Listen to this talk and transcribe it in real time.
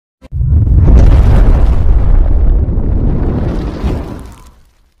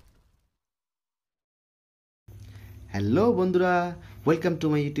Hello বন্ধুরা, welcome to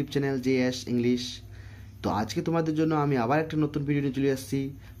my YouTube channel JS English. তো আজকে তোমাদের জন্য আমি আবার একটা নতুন ভিডিও নিয়ে চলে আসছি।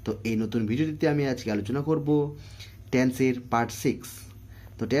 তো এই নতুন ভিডিওটিতে আমি আজকে আলোচনা করব টেন্সের পার্ট 6।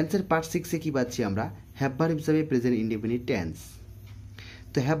 তো টেন্সের পার্ট 6-এ কী পাচ্ছি আমরা? হ্যাভ ভার্ব হিসাবে প্রেজেন্ট ইনডেফিনিট টেন্স।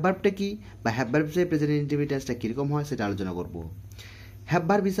 তো হ্যাভ ভার্বটা কি, বা হ্যাভ ভার্ব হিসাবে প্রেজেন্ট ইনডেফিনিট টেন্সটা কীরকম হয় সেটা আলোচনা করব। হ্যাভ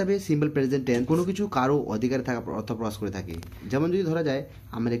ভার্ব হিসাবে সিম্পল প্রেজেন্ট টেন্স কোনো কিছু কারো অধিকারে থাকা অর্থ প্রকাশ করে থাকে। যেমন যদি ধরা যায়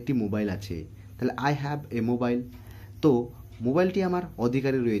আমার একটি মোবাইল আছে, তাহলে আই হ্যাভ এ মোবাইল। তো মোবাইলটি আমার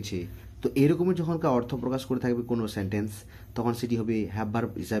অধিকারে রয়েছে। তো এরকমই যখন অর্থ প্রকাশ করে থাকবে কোনো সেন্টেন্স, তখন সেটি হবে হ্যাভ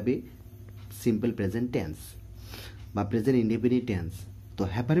ভার্ব হিসাবে সিম্পল প্রেজেন্ট টেন্স বা প্রেজেন্ট ইনডেফিনিট টেন্স। তো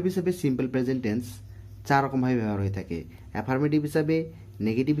হ্যাভ ভার্ব হিসাবে সিম্পল প্রেজেন্ট টেন্স চার রকমভাবে ব্যবহার হয়ে থাকে: অ্যাফার্মেটিভ হিসাবে,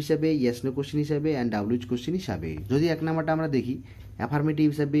 নেগেটিভ হিসাবে, ইয়েস নো কোশ্চেন হিসাবে অ্যান্ড ডাব্লিউএইচ কোশ্চেন হিসাবে। যদি এক নাম্বারটা আমরা দেখি, অ্যাফার্মেটিভ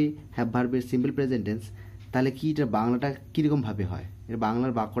হিসাবে হ্যাভ ভার্বের সিম্পল প্রেজেন্ট টেন্স, তাহলে কি এটা বাংলাটা কীরকমভাবে হয়? এর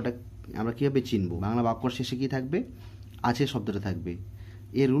বাংলার বাক্যটা আমরা কীভাবে চিনব? বাংলা বাক্যর শেষে কী থাকবে? আছে শব্দটা থাকবে।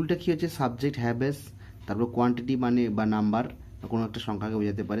 এর রুলটা কী হচ্ছে? সাবজেক্ট হ্যাভেস, তারপর কোয়ান্টিটি মানে বা নাম্বার, কোনো একটা সংখ্যাকে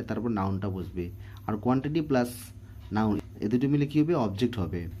বোঝাতে পারে, তারপর নাউনটা বসবে। আর কোয়ান্টিটি প্লাস নাউন এ দুটো মিলে কী হবে? অবজেক্ট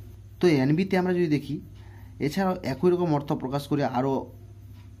হবে। তো এনবিতে আমরা যদি দেখি, এছাড়াও একই রকম অর্থ প্রকাশ করে আরও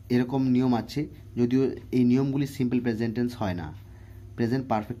এরকম নিয়ম আছে, যদিও এই নিয়মগুলি সিম্পল প্রেজেন্ট টেন্স হয় না, প্রেজেন্ট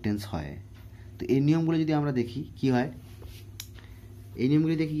পারফেক্ট টেন্স হয়। তো এই নিয়মগুলো যদি আমরা দেখি কি হয়, এই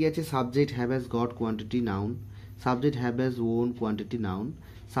নিয়মগুলি দেখি কি আছে: subject have has got quantity noun, subject have has won quantity noun,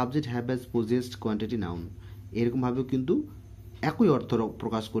 subject have has possessed quantity noun. এরকমভাবেও কিন্তু একই অর্থ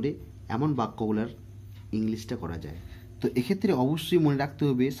প্রকাশ করে এমন বাক্যগুলোর ইংলিশটা করা যায়। তো এক্ষেত্রে অবশ্যই মনে রাখতে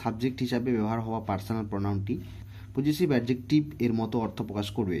হবে সাবজেক্ট হিসাবে ব্যবহার হওয়া পার্সোনাল প্রোনাউনটি পজিটিভ অ্যাডজেক্টিভ এর মতো অর্থ প্রকাশ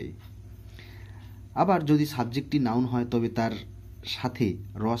করবে। আবার যদি সাবজেক্টটি নাউন হয় তবে তার সাথে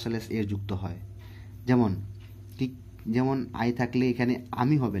রসএলএস এর যুক্ত হয়। যেমন আই থাকলে এখানে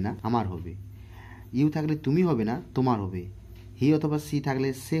আমি হবে না, আমার হবে। ইউ থাকলে তুমি হবে না, তোমার হবে। হি অথবা সি থাকলে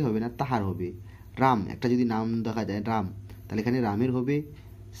সে হবে না, তাহার হবে। রাম একটা যদি নাম দেখা যায় রাম, তাহলে এখানে রামের হবে।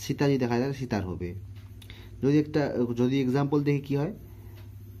 সীতা যদি দেখা যায় সীতার হবে। যদি এক্সাম্পল দেখি কি হয়,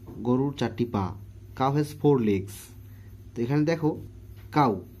 গরুর 4টি পা, কাউ হ্যাজ 4 legs। তো এখানে দেখো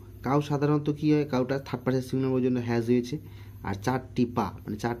কাউ সাধারণত কি হয়, কাউটা থার্ড পার্সন সিঙ্গুলার জন্য হ্যাজ হয়েছে। আর 4টি পা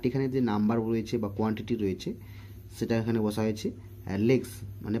মানে 4টি এখানে যে নাম্বার রয়েছে বা কোয়ান্টিটি রয়েছে সেটা এখানে বসা হয়েছে। লেগস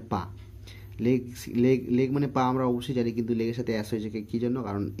মানে পা, লেগ মানে পা আমরা অবশ্যই জানি, কিন্তু লেগের সাথে অ্যাস হয়েছে কী জন্য?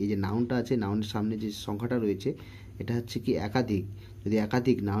 কারণ এই যে নাউনটা আছে, নাউনের সামনে যে সংখ্যাটা রয়েছে এটা হচ্ছে কি একাধিক। যদি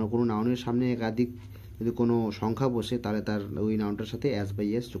একাধিক নাউন, কোনো নাউনের সামনে একাধিক যদি কোনো সংখ্যা বসে, তাহলে তার ওই নাউনটার সাথে অ্যাস বাই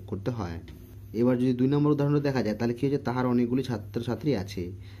এস যোগ করতে হয়। এবার যদি 2 নম্বর উদাহরণটা দেখা যায়, তাহলে কী হচ্ছে? তাহার অনেকগুলি ছাত্রছাত্রী আছে,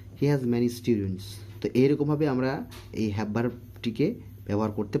 হি হ্যাজ ম্যানি স্টুডেন্টস। তো এইরকমভাবে আমরা এই হ্যাভ ভার্বটিকে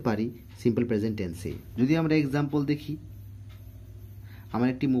ব্যবহার করতে পারি সিম্পল প্রেজেন্ট টেন্সে। যদি আমরা এক্সাম্পল দেখি, আমার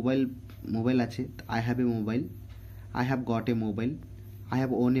একটি মোবাইল আছে, I have a mobile, I have got a mobile, I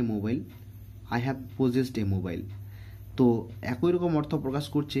have won A mobile, I have possessed A mobile. তো একই রকম অর্থ প্রকাশ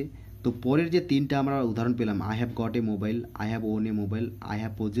করছে। তো পরের যে 3টা আমরা উদাহরণ পেলাম, I have got a mobile, I have won A mobile, I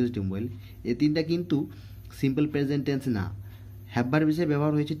have possessed A mobile, এই 3টা কিন্তু সিম্পল প্রেজেন্ট টেন্স না। হ্যাভ ভার্ব হিসেবে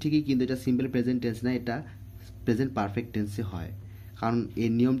ব্যবহার হয়েছে ঠিকই, কিন্তু এটা সিম্পল প্রেজেন্ট টেন্স না, এটা প্রেজেন্ট পারফেক্ট টেন্সে হয়। কারণ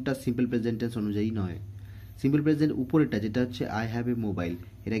এর নিয়মটা সিম্পল প্রেজেন্ট টেন্স অনুযায়ী নয়। সিম্পল প্রেজেন্ট উপরেরটা যেটা হচ্ছে আই হ্যাভ এ মোবাইল,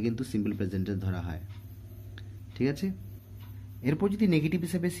 এটা কিন্তু সিম্পল প্রেজেন্ট টেন্স ধরা হয়। ঠিক আছে। এরপর যদি নেগেটিভ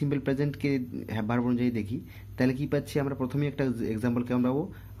হিসেবে সিম্পল প্রেজেন্টকে হ্যাভ ভার্ব অনুযায়ী দেখি, তাহলে কি পাচ্ছি আমরা? প্রথমেই একটা এক্সাম্পলকে আমরা পাবো,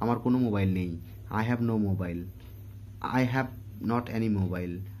 আমার কোনো মোবাইল নেই, I have no mobile, I have not any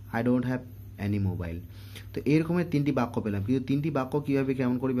mobile, I don't have any mobile. তো এরকমের 3টি বাক্য পেলাম, কিন্তু 3টি বাক্য কীভাবে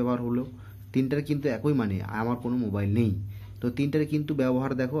কেমন করে ব্যবহার হলো? 3টার কিন্তু একই মানে, আমার কোনো মোবাইল নেই। তো 3টার কিন্তু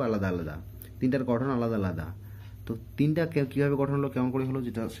ব্যবহার দেখো আলাদা আলাদা, 3টার গঠন আলাদা আলাদা। তো 3টা কীভাবে গঠন হলো, কেমন করে হলো,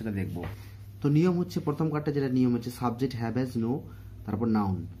 সেটা দেখবো। তো নিয়ম হচ্ছে, প্রথম কার্ডটা যেটা নিয়ম হচ্ছে সাবজেক্ট হ্যাভ হ্যাজ নো, তারপর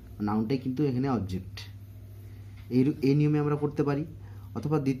নাউনটাই কিন্তু এখানে অবজেক্ট। এই নিয়মে আমরা করতে পারি।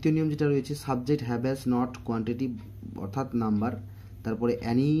 অথবা দ্বিতীয় নিয়ম যেটা রয়েছে, subject have has not quantity অর্থাৎ নাম্বার, তারপরে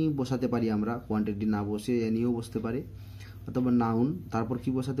অ্যানি বসাতে পারি আমরা, কোয়ান্টিটি না বসে অ্যানিও বসতে পারে। অথবা নাউন, তারপর কি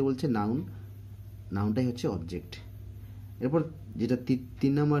বসাতে বলছে? নাউনটাই হচ্ছে অবজেক্ট। এরপর যেটা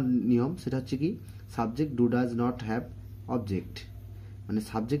 3 নম্বর নিয়ম, সেটা হচ্ছে কি subject do does not have object, মানে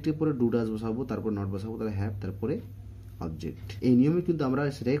সাবজেক্টের পরে ডু ডাজ বসাবো, তারপর নট বসাবো, তাহলে হ্যাভ, তারপরে অবজেক্ট। এই নিয়মে কিন্তু আমরা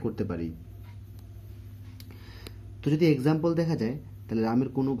সেটাই করতে পারি। তো যদি এক্সাম্পল দেখা যায়, তাহলে রামের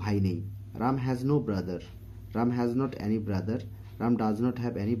কোনো ভাই নেই, Ram has no brother, Ram has not any brother, Ram does not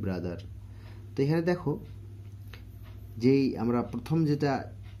have any brother. তো এখানে দেখো, যেই আমরা প্রথম যেটা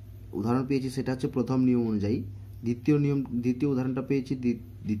উদাহরণ পেয়েছি সেটা হচ্ছে প্রথম নিয়ম অনুযায়ী, দ্বিতীয় উদাহরণটা পেয়েছি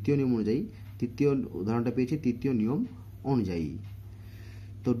দ্বিতীয় নিয়ম অনুযায়ী, তৃতীয় উদাহরণটা পেয়েছি তৃতীয় নিয়ম অনুযায়ী।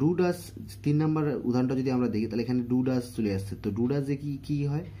 তো ডু ডাস 3 নম্বর উদাহরণটা যদি আমরা দেখি তাহলে এখানে ডু ডাস চলে আসছে। তো ডু ডাস যে কি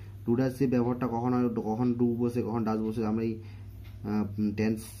হয়, ডু ডাস যে ব্যবহারটা কখন হয়, কখন ডু বসে কখন ডাস বসে, আমরা এই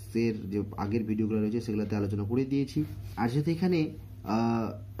টেন্সের যে আগের ভিডিওগুলো রয়েছে সেগুলোতে আলোচনা করে দিয়েছি। আর যেহেতু এখানে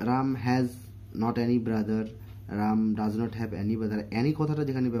Ram has not Annie brother, Ram does not have any brother, Annie কথাটা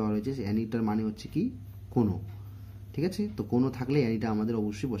যেখানে ব্যবহার হয়েছে সেই অ্যানিটার মানে হচ্ছে কি কোনো, ঠিক আছে। তো কোনো থাকলে অ্যানিটা আমাদের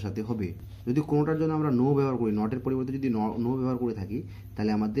অবশ্যই বসাতে হবে। যদি কোনোটার জন্য আমরা নো ব্যবহার করি, নটের পরিবর্তে যদি নো ব্যবহার করে থাকি,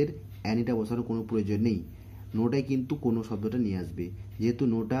 তাহলে আমাদের অ্যানিটা বসানোর কোনো প্রয়োজন নেই। নোটাই কিন্তু কোনো শব্দটা নিয়ে আসবে, যেহেতু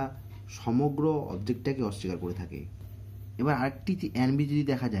নোটা সমগ্র অবজেক্টটাকে অস্বীকার করে থাকে। এবার আরেকটি এনবি যদি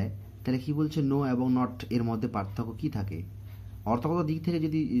দেখা যায় তাহলে কি বলছে, নো এবং নট এর মধ্যে পার্থক্য কি থাকে। অর্থগত দিক থেকে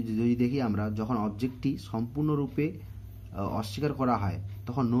যদি দেখি আমরা, যখন অবজেক্টটি সম্পূর্ণরূপে অস্বীকার করা হয়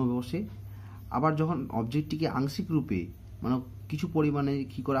তখন নো বসে, আবার যখন অবজেক্টটিকে আংশিক রূপে মানে কিছু পরিমাণে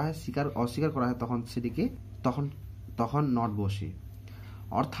কি করা হয়, অস্বীকার করা হয়, তখন সেটিকে তখন নট বসে।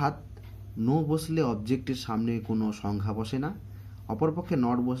 অর্থাৎ নো বসলে অবজেক্টের সামনে কোনো সংখ্যা বসে না, অপরপক্ষে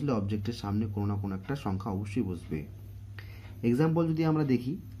নট বসলে অবজেক্টের সামনে কোনো না কোনো একটা সংখ্যা অবশ্যই বসবে। এক্সাম্পল যদি আমরা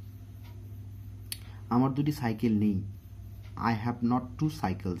দেখি, আমার দুটি সাইকেল নেই, I have not to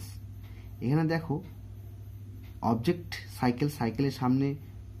cycles. এখানে দেখো অবজেক্ট সাইকেল, সাইকেলের সামনে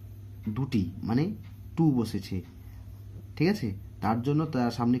দুটি মানে টু বসেছে, ঠিক আছে। তার জন্য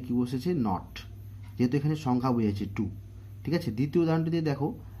তার সামনে কি বসেছে, নট, যেহেতু এখানে সংখ্যা বোঝাচ্ছে টু, ঠিক আছে। দ্বিতীয় উদাহরণটি দিয়ে দেখো,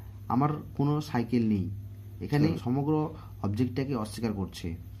 আমার কোনো সাইকেল নেই, এখানে সমগ্র অবজেক্টটাকে অস্বীকার করছে,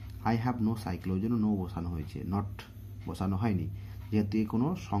 আই হ্যাভ নো সাইকেল, ওই জন্য নো বসানো হয়েছে, নট বসানো হয়নি, যেহেতু এ কোনো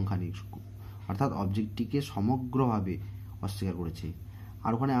সংখ্যা নেই, অর্থাৎ অবজেক্টটিকে সমগ্রভাবে অস্বীকার করেছে।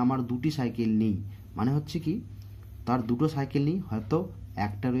 আর ওখানে আমার দুটি সাইকেল নেই মানে হচ্ছে কি, তার দুটো সাইকেল নেই, হয়তো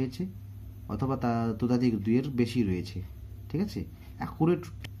একটা রয়েছে অথবা ততোধিক দুইয়ের বেশি রয়েছে, ঠিক আছে। অ্যাকুরেট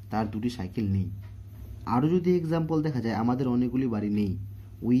তার দুটি সাইকেল নেই। আরও যদি এক্সাম্পল দেখা যায়, আমাদের অনেকগুলি বাড়ি নেই,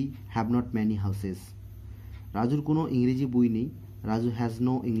 we have not many houses. রাজুর কোনো ইংরেজি বই নেই, Raju has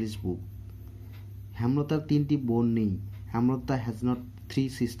no English book. হেমলতার 3টি বোন নেই, হেমলতা হ্যাজ নট 3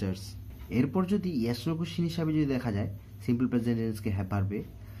 সিস্টার্স। এরপর যদি ইয়েস নো কোশ্চেন হিসাবে যদি দেখা যায় সিম্পল প্রেজেন্ট টেন্সকে হ্যাভ ভার্বে,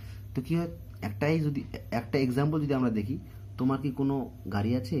 তো কি হয়, একটা এক্সাম্পল যদি আমরা দেখি, তোমার কি কোনো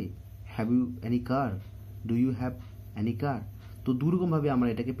গাড়ি আছে, have you any car, do you have any কার। তো দুরকমভাবে আমরা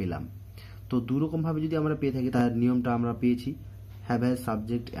এটাকে পেলাম। তো দুরকমভাবে যদি আমরা পেয়ে থাকি, তার নিয়মটা আমরা পেয়েছি, হ্যাভ হ্যাজ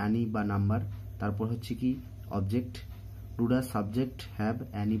সাবজেক্ট অ্যানি বা নাম্বার, তারপর হচ্ছে কি object, do does subject, have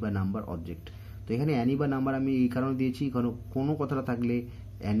any বা নাম্বার অবজেক্ট। তো এখানে অ্যানি বা নাম্বার আমি এই কারণে দিয়েছি, কোনো কথাটা থাকলে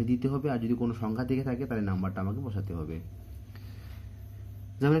অ্যানি দিতে হবে, আর যদি কোনো সংখ্যা থেকে থাকে তাহলে নাম্বারটা আমাকে বসাতে হবে।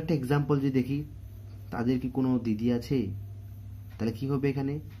 যেমন একটা এক্সাম্পল যদি দেখি, তাদের কি কোনো দিদি আছে, তাহলে কি হবে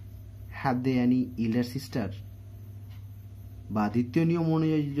এখানে, have they Annie elder sister. বা দ্বিতীয় নিয়ম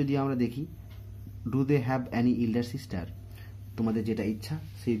অনুযায়ী যদি আমরা দেখি, do they have any elder sister. তোমাদের যেটা ইচ্ছা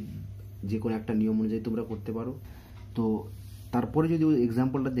সেই যে কোনো একটা নিয়ম অনুযায়ী তোমরা করতে পারো। তো তারপরে যদি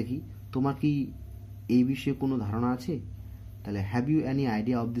এক্সাম্পলটা দেখি, তোমার কি এই বিষয়ে কোনো ধারণা আছে, তাহলে have you Annie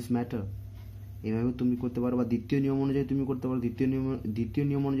idea of this matter, এভাবে তুমি করতে পারো। বা দ্বিতীয় নিয়ম অনুযায়ী তুমি করতে পারো, দ্বিতীয়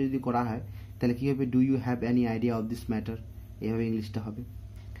নিয়ম অনুযায়ী যদি করা হয় তাহলে কি হবে, do you have any idea of this matter, এভাবে ইংলিশটা হবে।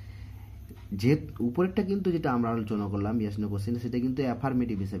 যে উপরেরটা কিন্তু যেটা আমরা আলোচনা করলাম ইয়েস নো কোশ্চেন, সেটা কিন্তু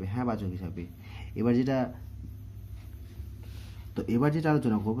অ্যাফার্মেটিভ হিসাবে, হ্যাঁ বাচক হিসাবে। এবার যেটা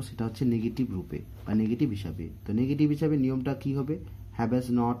আলোচনা করবো সেটা হচ্ছে নেগেটিভ রূপে বা নেগেটিভ হিসাবে। তো নেগেটিভ হিসাবে নিয়মটা কি হবে, have has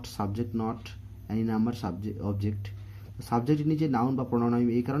not, subject not, Annie number object. সাবজেক্টের নিচে নাউন বা প্রোনাউন আমি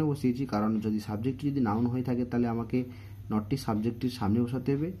এই কারণে বসিয়েছি, কারণ যদি সাবজেক্টটি যদি নাউন হয়ে থাকে তাহলে আমাকে নটটি সাবজেক্টের সামনে বসাতে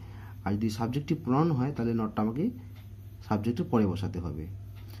হবে, আর যদি সাবজেক্টটি প্রোনাউন হয় তাহলে নটটা আমাকে সাবজেক্টের পরে বসাতে হবে।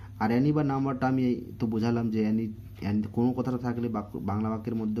 আর অ্যানি বা নাম্বারটা আমি তো বোঝালাম যে অ্যানি কোনো কথাটা থাকলে, বাংলা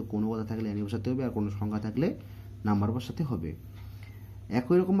বাক্যের মধ্যে কোনো কথা থাকলে অ্যানি বসাতে হবে, আর কোনো সংখ্যা থাকলে নাম্বার বসাতে হবে।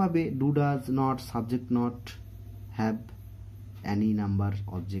 একই রকমভাবে do does not, subject not, have any number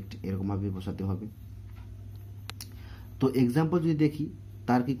object, এরকমভাবে বসাতে হবে। তো এক্সাম্পল যদি দেখি,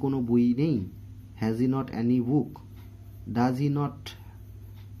 তার কি কোনো বই নেই, has he not Annie book, does he not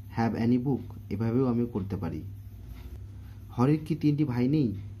have any বুক, এভাবেও আমি করতে পারি। হরির কি 3টি ভাই নেই,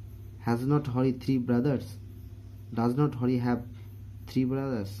 has not Hari 3 brothers, does not Hari have 3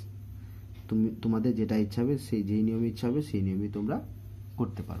 brothers. তোমাদের যেটা ইচ্ছা হবে, যেই নিয়মে ইচ্ছা হবে সেই নিয়মে তোমরা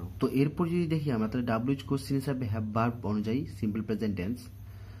করতে পারো। তো এরপর যদি দেখি আমরা, তাহলে ডাব্লিউএইচ কোশ্চেন হিসাবে হ্যাভ ভার্ব অনুযায়ী সিম্পল প্রেজেন্ট টেন্স।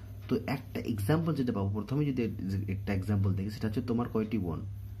 তো একটা এক্সাম্পল যেটা পাবো, প্রথমে যদি একটা এক্সাম্পল দেখি, সেটা হচ্ছে তোমার কয়টি বোন,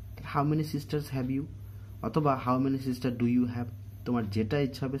 how many sisters have you, অথবা how many sister do you have. তোমার যেটা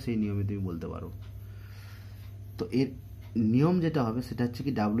ইচ্ছা হবে সেই নিয়মে তুমি বলতে পারো। তো এর নিয়ম যেটা হবে সেটা হচ্ছে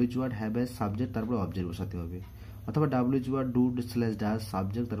কি, WH word have S subject, তারপরে অবজেক্ট বসাতে হবে, অথবা WH word do slash does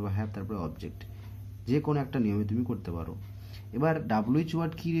subject, তারপর হ্যাভ, তারপরে অবজেক্ট। যে কোনো একটা নিয়মে তুমি করতে পারো। এবার ডাব্লিউএইচ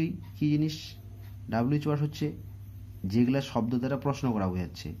ওয়ার্ড কী জিনিস? ডাব্লিউএইচ ওয়ার্ড হচ্ছে যেগুলা শব্দ দ্বারা প্রশ্ন করা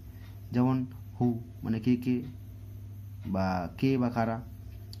বোঝাচ্ছে, যেমন হু মানে কে কে বা কারা,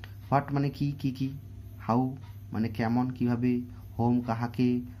 হোয়াট মানে কি, হাউ মানে কেমন কিভাবে, হোম কাহাকে,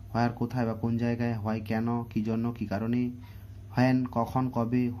 হোয়ার কোথায় বা কোন জায়গায়, হয় কেন কি জন্য কি কারণে, হোয়েন কখন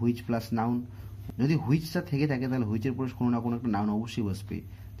কবে, হুইচ প্লাস নাউন। যদি হুইচটা থেকে থাকে তাহলে হুইচের পরে কোনো না কোনো একটা নাউন অবশ্যই বসবে,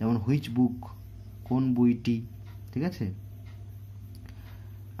 যেমন হুইচ বুক কোন বইটি, ঠিক আছে।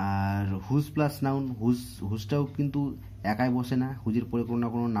 আর হুজ প্লাস নাউন, হুজটাও কিন্তু একাই বসে না, হুজের পরে কোনো না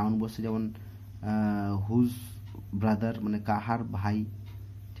কোনো নাউন বসে, যেমন হুজ ব্রাদার মানে কাহার ভাই,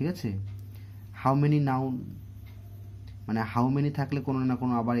 ঠিক আছে। হাউ মেনি নাউন মানে হাউ মেনি থাকলে কোনো না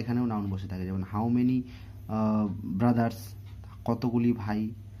কোনো আবার এখানেও নাউন বসে থাকে, যেমন হাউ মেনি ব্রাদার্স কতগুলি ভাই।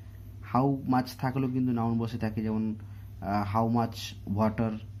 হাউ মাছ থাকলেও কিন্তু নাউন বসে থাকে, যেমন হাউ মাছ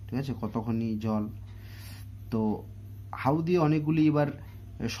ওয়াটার, ঠিক আছে, কতখানি জল। তো হাউ দিয়ে অনেকগুলি এবার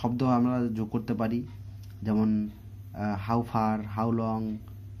শব্দ আমরা যোগ করতে পারি, যেমন হাউ ফার, হাউ লং,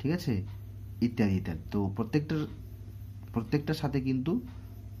 ঠিক আছে, ইত্যাদি ইত্যাদি। তো প্রত্যেকটার সাথে কিন্তু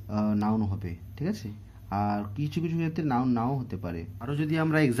নাউন হবে, ঠিক আছে। আর কিছু কিছু ক্ষেত্রে নাউন নাও হতে পারে। আরও যদি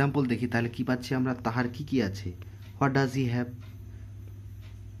আমরা এক্সাম্পল দেখি তাহলে কি পাচ্ছি আমরা, তাহার কি আছে, হোয়াট ডাজ হি হ্যাভ।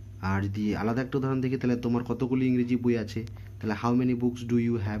 আর যদি আলাদা একটা উদাহরণ দেখি তাহলে তোমার কতগুলি ইংরেজি বই আছে, তাহলে how many books do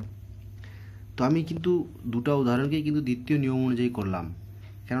you have. তো আমি কিন্তু দুটো উদাহরণকেই কিন্তু দ্বিতীয় নিয়ম অনুযায়ী করলাম,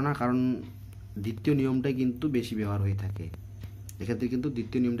 কারণ দ্বিতীয় নিয়মটাই কিন্তু বেশি ব্যবহার হয়ে থাকে এক্ষেত্রে, কিন্তু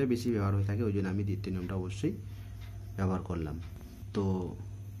দ্বিতীয় নিয়মটা বেশি ব্যবহার হয়ে থাকে, ওই জন্য আমি দ্বিতীয় নিয়মটা অবশ্যই ব্যবহার করলাম। তো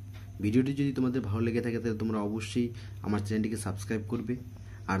ভিডিওটি যদি তোমাদের ভালো লেগে থাকে তাহলে তোমরা অবশ্যই আমার চ্যানেলটিকে সাবস্ক্রাইব করবে,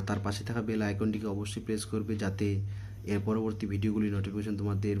 আর তার পাশে থাকা বেল আইকনটিকে অবশ্যই প্রেস করবে, যাতে এর পরবর্তী ভিডিওগুলির নোটিফিকেশন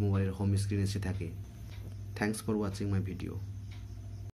তোমাদের মোবাইলের হোম স্ক্রিনে এসে থাকে। Thanks for watching my video.